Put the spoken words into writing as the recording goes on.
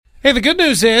Hey, the good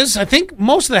news is, I think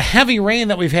most of the heavy rain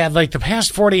that we've had, like the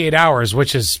past 48 hours,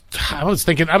 which is, I was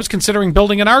considering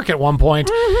building an ark at one point.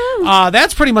 Mm-hmm.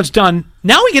 That's pretty much done.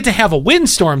 Now we get to have a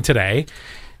windstorm today,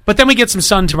 but then we get some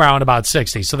sun tomorrow at about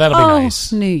 60, so that'll be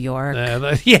nice. New York.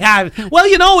 Yeah.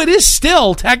 Well, it is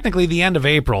still technically the end of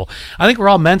April. I think we're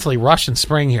all mentally rushing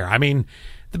spring here. I mean,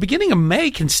 the beginning of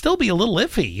May can still be a little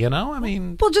iffy,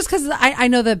 Well, just because I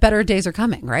know that better days are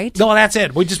coming, right? No, that's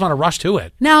it. We just want to rush to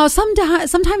it. Now,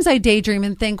 sometimes I daydream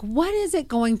and think, what is it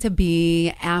going to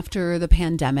be after the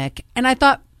pandemic? And I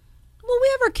thought, will we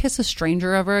ever kiss a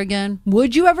stranger ever again?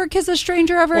 Would you ever kiss a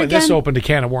stranger ever again? This opened a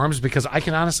can of worms because I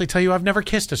can honestly tell you I've never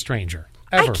kissed a stranger,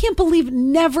 ever. I can't believe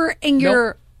never in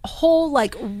your whole,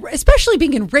 especially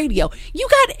being in radio, you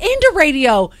got into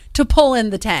radio to pull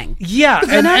in the tang. Yeah,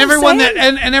 and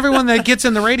everyone that gets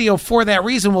in the radio for that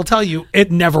reason will tell you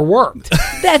it never worked.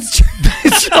 That's true.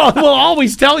 So we'll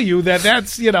always tell you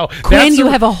that's Quinn,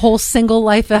 you have a whole single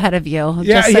life ahead of you.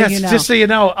 Just so you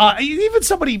know. Even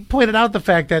somebody pointed out the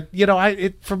fact that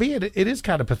for me it is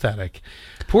kind of pathetic.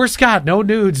 Poor Scott, no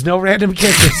nudes, no random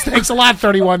kisses. Thanks a lot,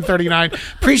 3139.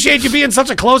 Appreciate you being such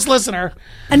a close listener.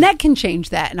 Annette can change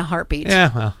that in a heartbeat.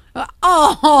 Yeah,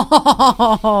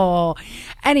 well.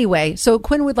 Anyway, so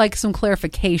Quinn would like some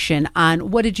clarification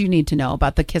on what did you need to know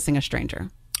about the kissing a stranger?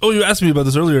 Oh, you asked me about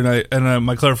this earlier, and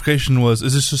my clarification was,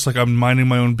 is this just like I'm minding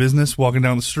my own business, walking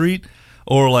down the street?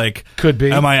 Or could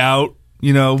be. Am I out?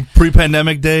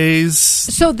 Pre-pandemic days.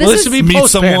 So this would be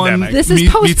post-pandemic.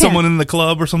 Meet someone in the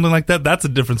club or something like that. That's a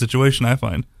different situation, I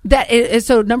find.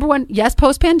 So number one, yes,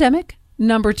 post-pandemic.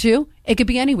 Number two, it could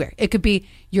be anywhere. It could be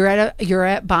you're at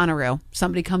Bonnaroo.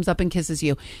 Somebody comes up and kisses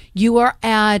you. You are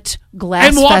at Glass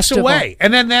and walks Festival. away,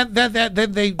 and then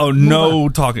they. Oh, no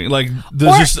talking.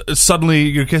 There's just suddenly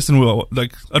you're kissing,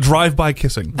 like a drive-by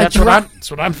kissing. That's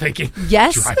what I'm thinking.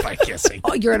 Yes, drive-by kissing.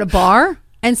 Oh, you're at a bar.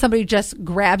 And somebody just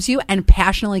grabs you and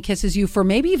passionately kisses you for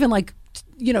maybe even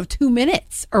 2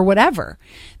 minutes or whatever.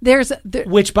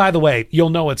 Which, by the way,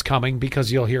 you'll know it's coming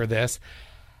because you'll hear this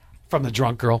from the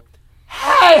drunk girl.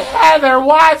 Hey, Heather,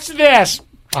 watch this.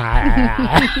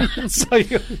 So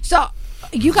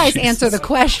you guys answer the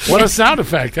question. What a sound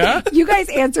effect, huh? You guys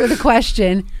answer the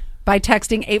question by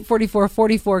texting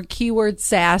 844-44 keyword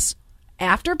sass.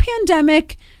 After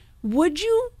pandemic, would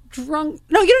you drunk?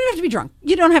 No, you don't have to be drunk.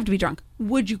 You don't have to be drunk.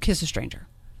 Would you kiss a stranger?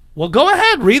 Well, go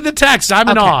ahead. Read the text. I'm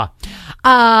in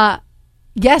awe.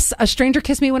 Yes, a stranger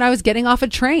kissed me when I was getting off a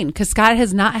train because Scott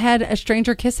has not had a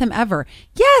stranger kiss him ever.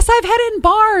 Yes, I've had it in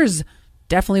bars.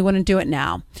 Definitely wouldn't do it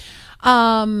now.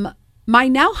 My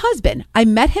now husband, I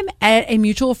met him at a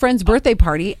mutual friend's birthday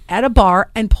party at a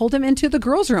bar and pulled him into the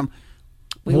girls' room.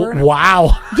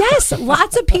 Wow. Yes,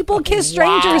 lots of people kiss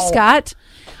strangers, Scott.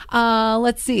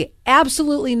 Let's see.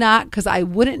 Absolutely not, because I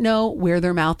wouldn't know where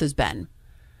their mouth has been.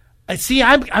 See,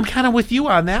 I'm kind of with you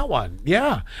on that one.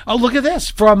 Yeah. Oh, look at this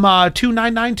from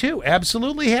 2992.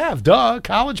 Absolutely have. Duh.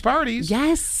 College parties.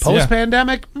 Yes.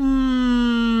 Post-pandemic.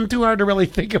 Too hard to really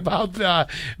think about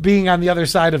being on the other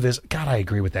side of this. God, I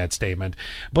agree with that statement.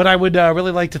 But I would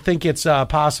really like to think it's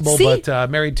possible, but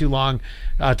married too long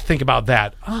to think about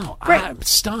that. Oh, great. I'm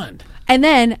stunned. And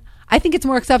then I think it's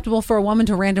more acceptable for a woman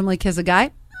to randomly kiss a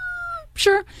guy.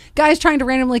 Sure. Guys trying to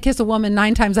randomly kiss a woman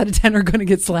 9 times out of 10 are going to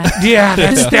get slapped. Yeah,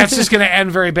 that's just going to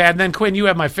end very bad. And then, Quinn, you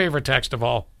have my favorite text of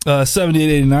all.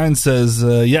 7889 says,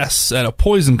 yes, at a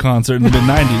Poison concert in the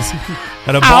mid-90s,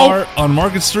 at a bar on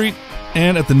Market Street,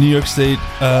 and at the New York State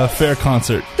Fair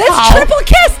concert. That's triple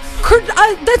kiss!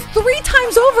 That's 3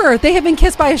 times over they have been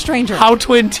kissed by a stranger. How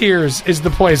Twin Tears is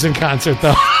the Poison concert,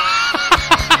 though?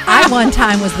 I one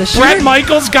time was the shooter. Bret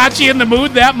Michaels got you in the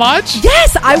mood that much?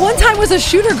 Yes, I one time was a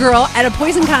shooter girl at a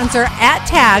Poison concert at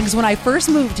Tags when I first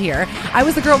moved here. I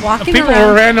was the girl walking around. People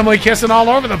were randomly kissing all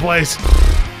over the place.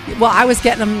 Well, I was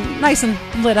getting them nice and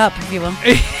lit up, if you will.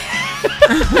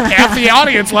 Half the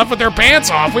audience left with their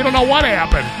pants off. We don't know what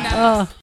happened.